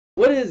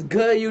What is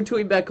good,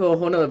 YouTube? Back on a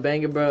whole nother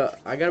banger, bro.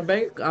 I got a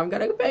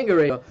banger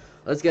right now.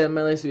 Let's get a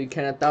million so we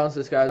can 1,000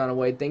 subscribers on the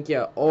way. Thank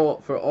you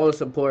all for all the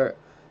support.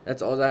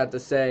 That's all I have to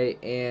say.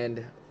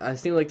 And I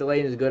seem like the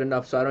lighting is good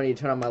enough, so I don't need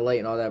to turn on my light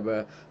and all that,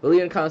 bro. But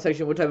leave in the comment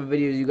section what type of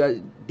videos you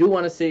guys do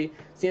want to see.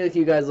 Seems like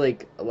you guys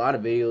like a lot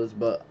of videos,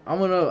 but I'm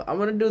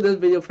gonna do this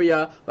video for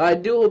y'all. But I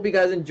do hope you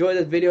guys enjoy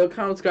this video.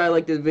 Comment, subscribe,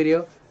 like this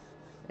video.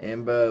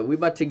 And bro, we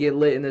about to get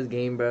lit in this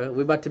game, bro.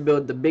 We about to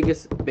build the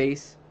biggest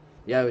base.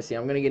 Yeah, we see.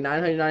 I'm gonna get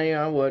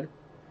 999 wood.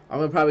 I'm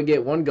gonna probably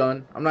get one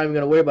gun. I'm not even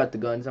gonna worry about the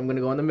guns. I'm gonna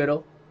go in the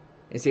middle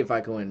and see if I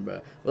can win,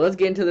 bro. But let's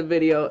get into the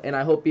video, and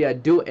I hope you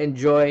do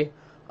enjoy.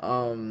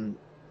 And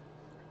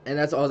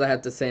that's all I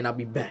have to say, and I'll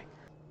be back.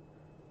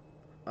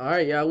 All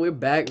right, y'all, we're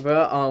back,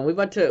 bro. We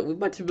about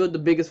to build the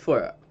biggest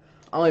fort.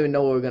 I don't even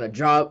know what we're gonna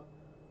drop.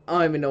 I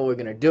don't even know what we're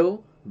gonna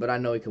do, but I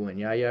know we can win.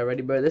 Yeah,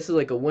 ready, bro? This is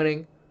like a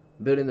winning,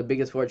 building the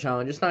biggest fort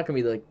challenge. It's not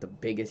gonna be like the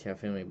biggest, yeah,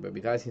 family, bro.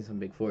 Because I've seen some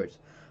big forts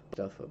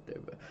stuff up there,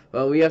 bro.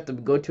 But we have to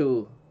go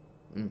to.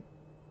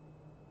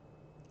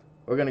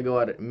 We're gonna go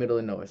out of the middle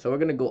of nowhere, so we're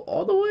gonna go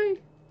all the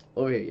way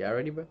over here. Yeah,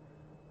 ready, bro?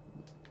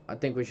 I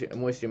think we should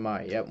Moisture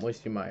Mire. Yep,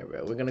 Moisture Mire,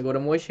 bro. We're gonna go to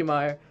Moisture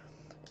Mire,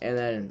 and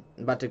then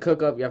about to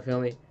cook up. Y'all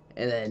feel me?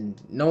 And then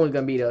no one's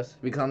gonna beat us.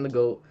 We become the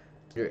GOAT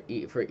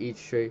for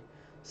each tree.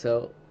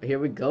 So here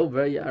we go,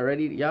 bro. Y'all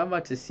ready? Y'all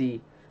about to see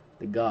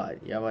the God.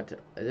 Y'all about to.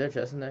 Is there a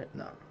chest in there?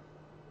 No.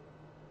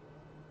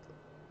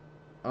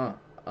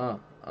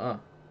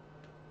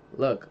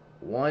 Look,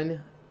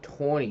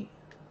 120.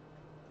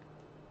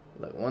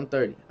 Look,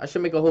 130. I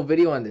should make a whole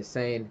video on this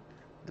saying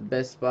the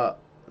best spot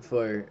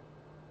for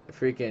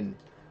freaking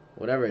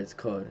whatever it's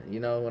called. You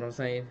know what I'm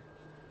saying?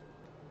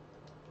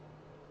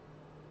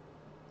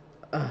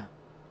 Bro,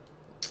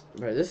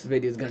 this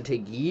video is gonna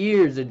take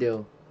years to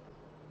do.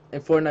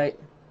 In Fortnite,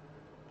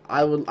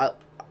 I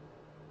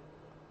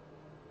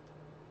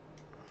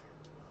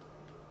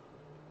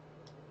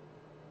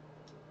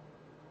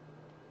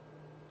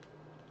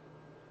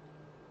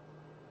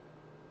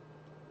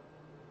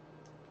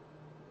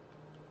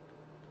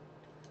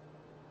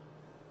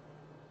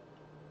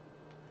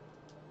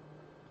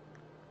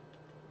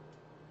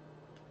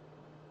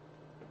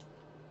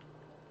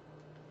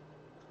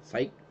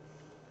psych.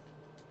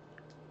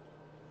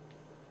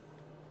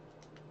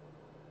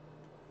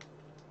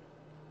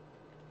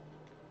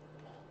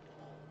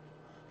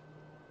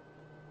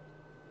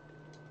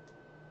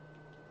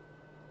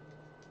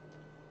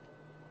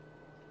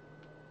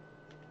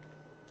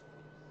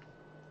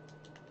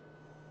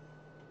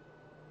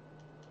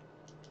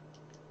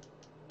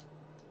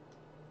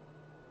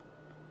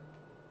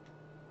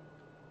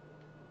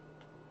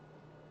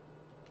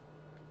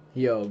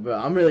 Yo, bro,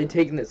 I'm really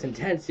taking this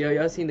intense, yo.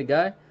 Y'all seen the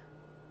guy?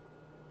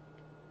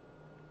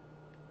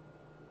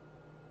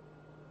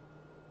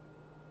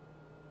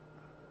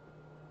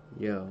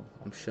 Yo,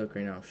 I'm shook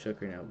right now. I'm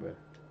shook right now, bro.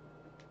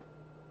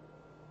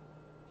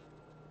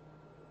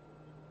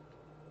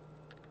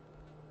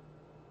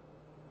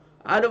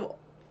 Out of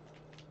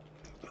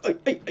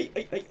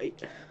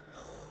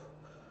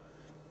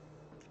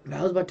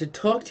I was about to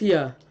talk to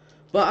ya,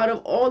 but out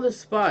of all the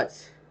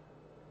spots,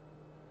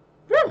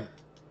 bro,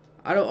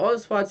 out of all the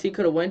spots he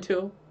could have went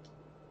to,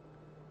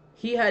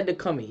 he had to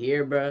come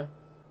here, bro.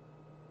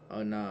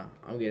 Oh nah,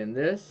 I'm getting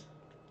this.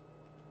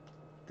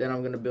 Then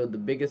I'm gonna build the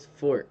biggest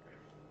fort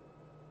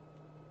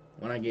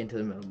when I get into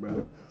the middle,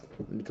 bro.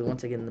 Because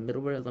once I get in the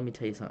middle, bro, let me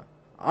tell you something.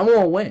 I'm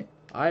gonna win.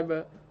 Alright,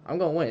 bro. I'm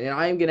gonna win, and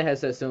I am getting a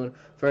headset soon.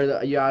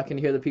 For y'all can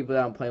hear the people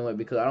that I'm playing with,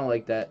 because I don't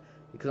like that.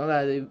 Because I'm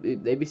not,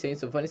 they be saying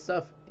some funny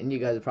stuff, and you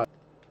guys are probably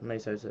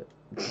nice headset.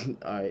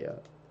 Alright, yeah.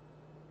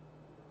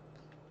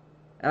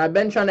 And I've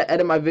been trying to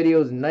edit my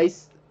videos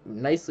nice.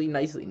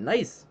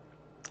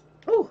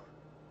 Oh,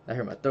 that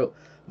hurt my throat.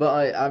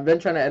 But I've been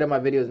trying to edit my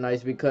videos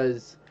nice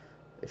because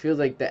it feels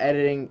like the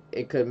editing,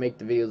 it could make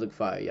the videos look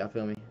fire. Y'all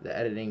feel me? The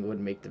editing would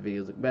make the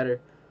videos look better.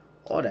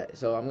 All that.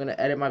 So I'm gonna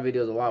edit my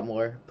videos a lot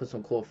more. Put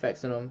some cool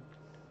effects in them.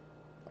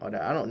 All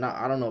that. I don't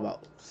know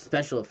about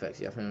special effects.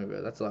 Y'all feel me,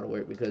 bro? That's a lot of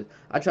work because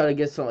I tried to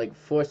get some like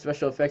 4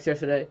 special effects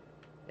yesterday.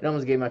 It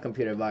almost gave my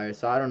computer a virus.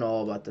 So I don't know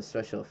all about the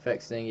special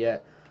effects thing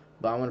yet.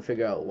 But I want to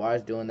figure out why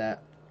it's doing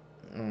that.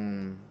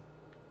 I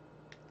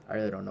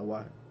really don't know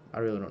why.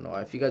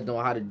 If you guys know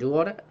how to do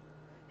all that,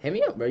 hit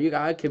me up, bro.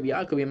 I could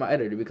be my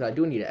editor because I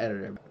do need an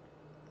editor.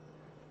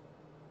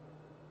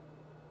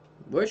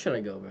 Where should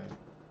I go, bro?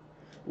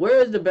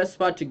 Where is the best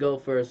spot to go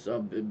for a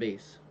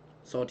base?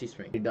 Salty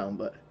Spring. You're dumb,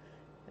 but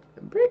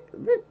brick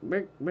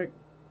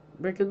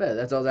is better.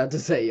 That's all I have to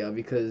say, yo.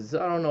 Because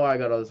I don't know why I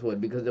got all this wood.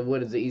 Because the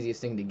wood is the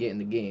easiest thing to get in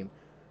the game.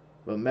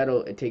 But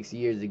metal, it takes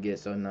years to get.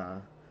 So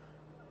nah.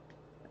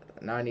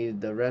 Now I need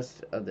the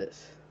rest of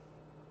this.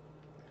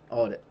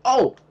 All that.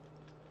 Oh.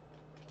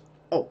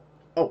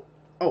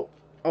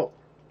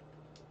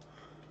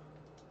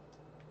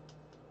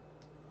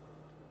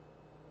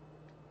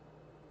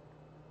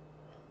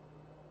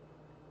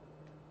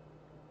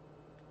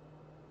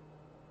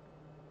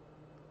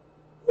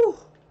 Whew.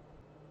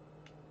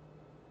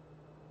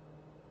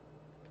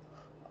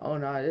 Oh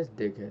nah, this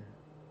dickhead.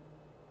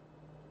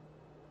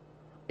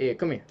 Here,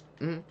 come here.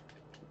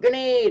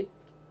 Grenade!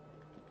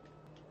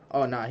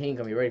 Oh, nah, he ain't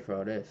gonna be ready for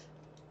all this.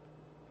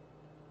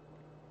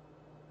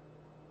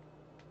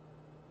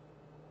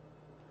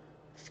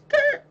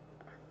 Skirt!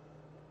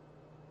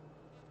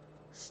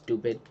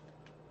 Stupid.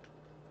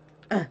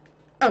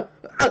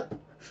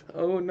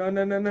 Oh, no,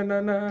 no, no, no,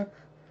 no, no.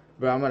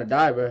 Bro, I'm gonna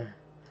die, bro.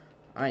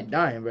 I ain't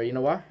dying, bro. You know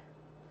why?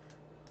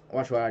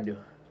 Watch what I do.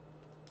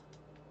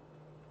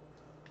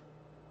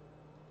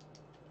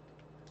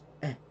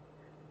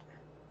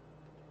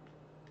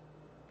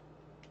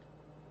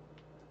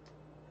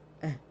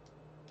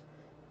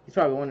 He's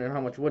probably wondering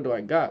how much wood do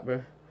I got,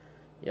 bro.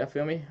 Yeah,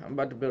 feel me? I'm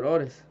about to build all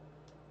this.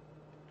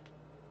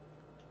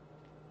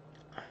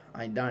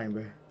 I ain't dying,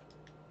 bro.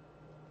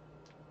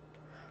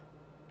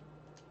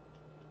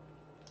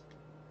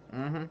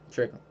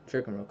 Trick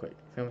him real quick.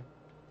 Feel me?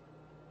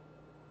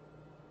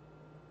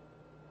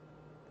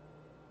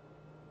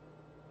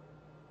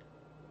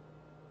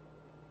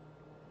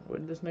 Where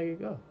did this nigga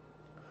go?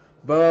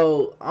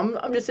 Bro,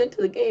 I'm just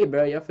into the game,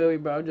 bro. Y'all feel me,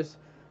 bro? I'm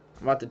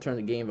about to turn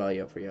the game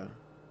value up for y'all.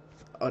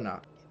 Oh, nah.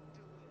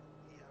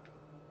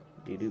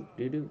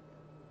 Doo-doo.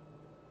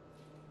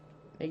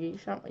 Nigga,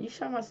 you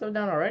shot myself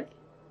down already?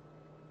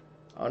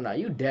 Oh, nah,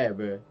 you dead,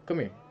 bro. Come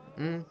here.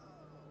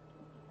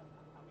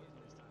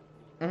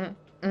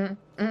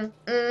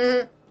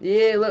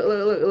 Yeah,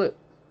 look.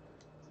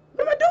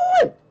 What am I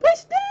doing?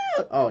 Place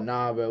down. Oh,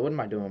 nah, bro. What am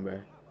I doing,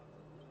 bro?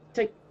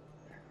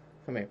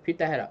 Come here. Peep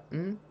that head up.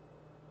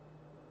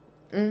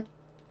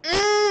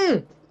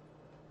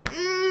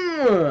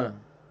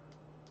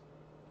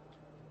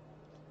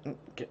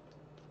 Okay.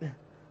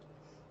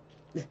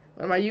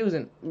 What am I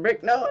using?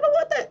 Brick? No, I don't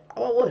want that. I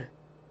want wood.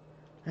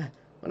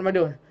 What am I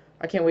doing?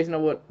 I can't waste no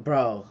wood.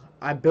 Bro,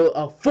 I built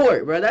a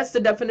fort, bro. That's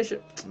the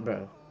definition.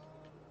 Bro.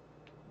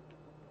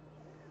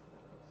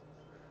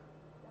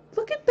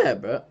 Look at that,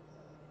 bro.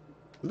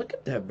 Look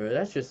at that, bro.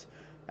 That's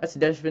the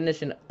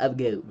definition of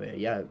goat, bro.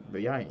 Y'all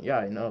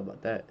ain't know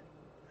about that.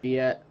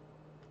 Yeah.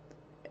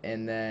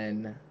 And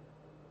then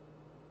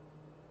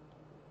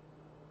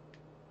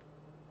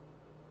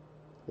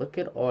look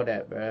at all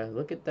that, bro.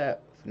 Look at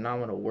that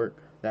phenomenal work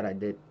that I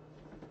did.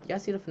 Y'all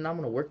see the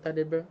phenomenal work that I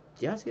did, bro?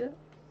 Y'all see that?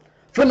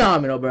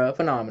 Phenomenal, bro.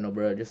 Phenomenal,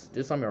 bro. Just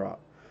let me rock.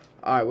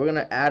 Alright, we're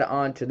gonna add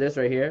on to this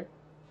right here.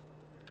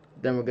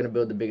 Then we're gonna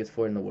build the biggest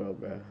fort in the world,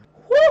 bro.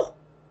 Woo!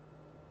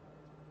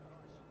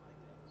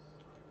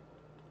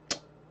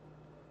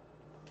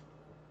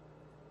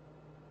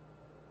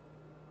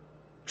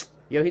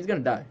 Yo, he's gonna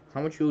die.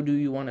 How much do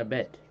you want to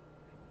bet?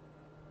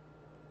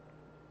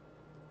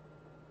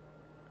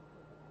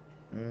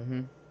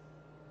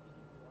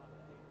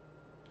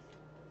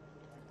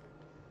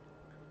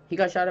 He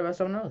got shot at by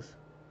someone else.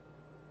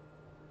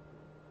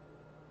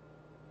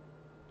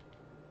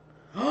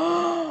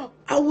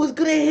 I was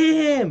gonna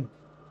hit him.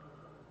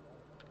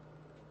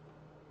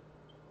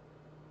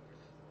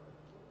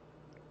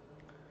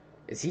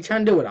 Is he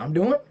trying to do what I'm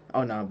doing?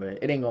 Oh no, but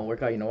it ain't gonna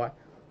work out. You know why?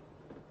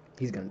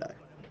 He's gonna die.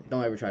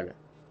 Don't ever try to.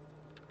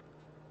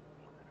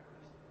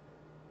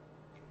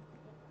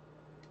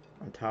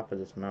 On top of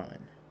this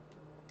mountain.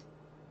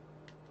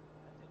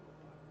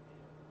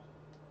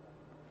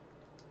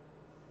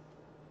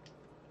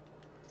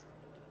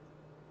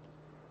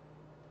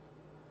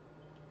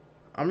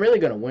 I'm really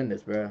gonna win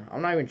this, bro.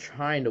 I'm not even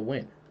trying to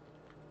win.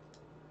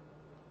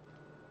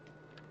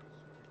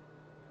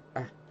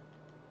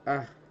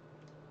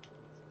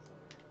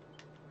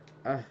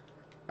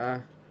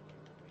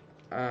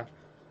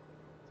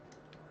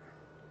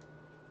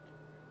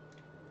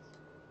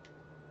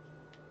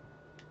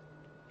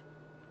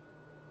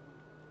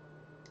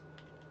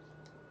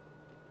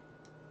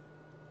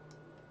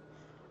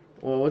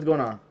 Well, what's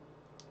going on?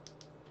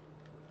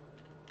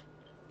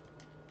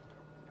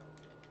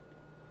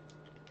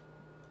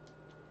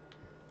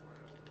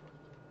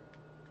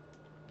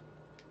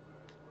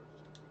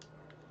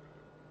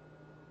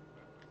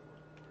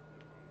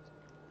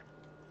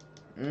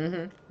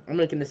 I'm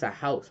making this a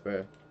house,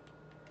 bro.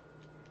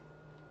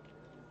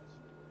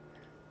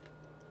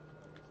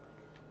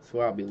 That's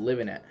where I'll be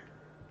living at.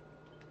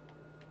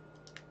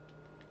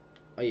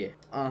 Oh yeah.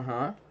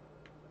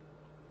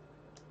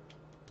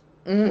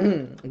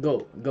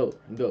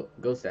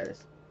 Go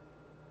status.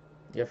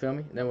 You feel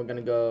me? Then we're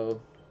gonna go.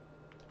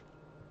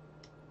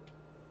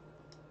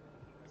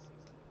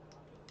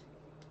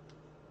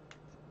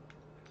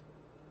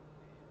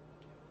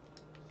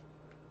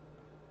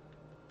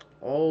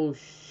 Oh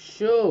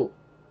shoot!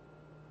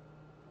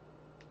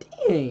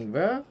 Dang,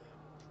 bro.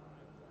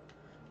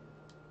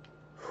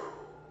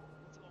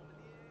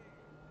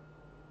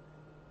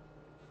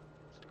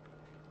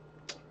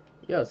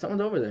 Yo,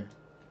 someone's over there.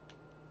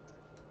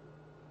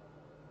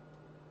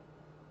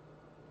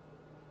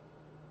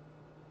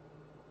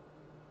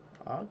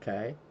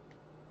 Okay.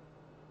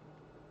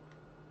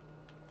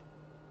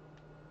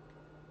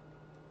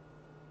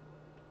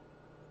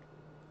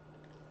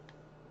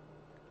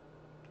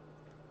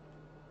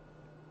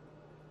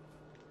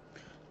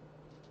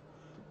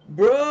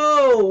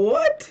 Bro,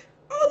 what?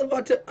 I was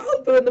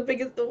building the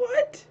biggest,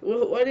 what?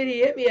 Why did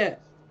he hit me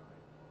at?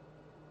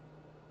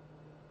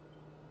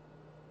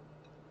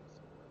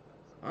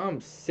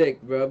 I'm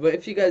sick, bro. But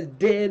if you guys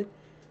did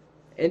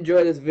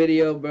enjoy this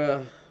video,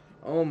 bro,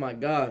 oh my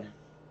god,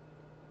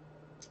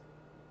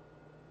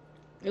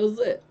 it was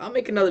lit. I'll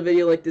make another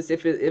video like this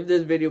if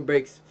this video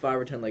breaks 5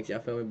 or 10 likes. Y'all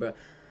feel me, bro?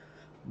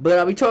 But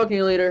I'll be talking to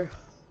you later.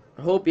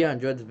 I hope y'all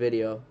enjoyed this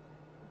video.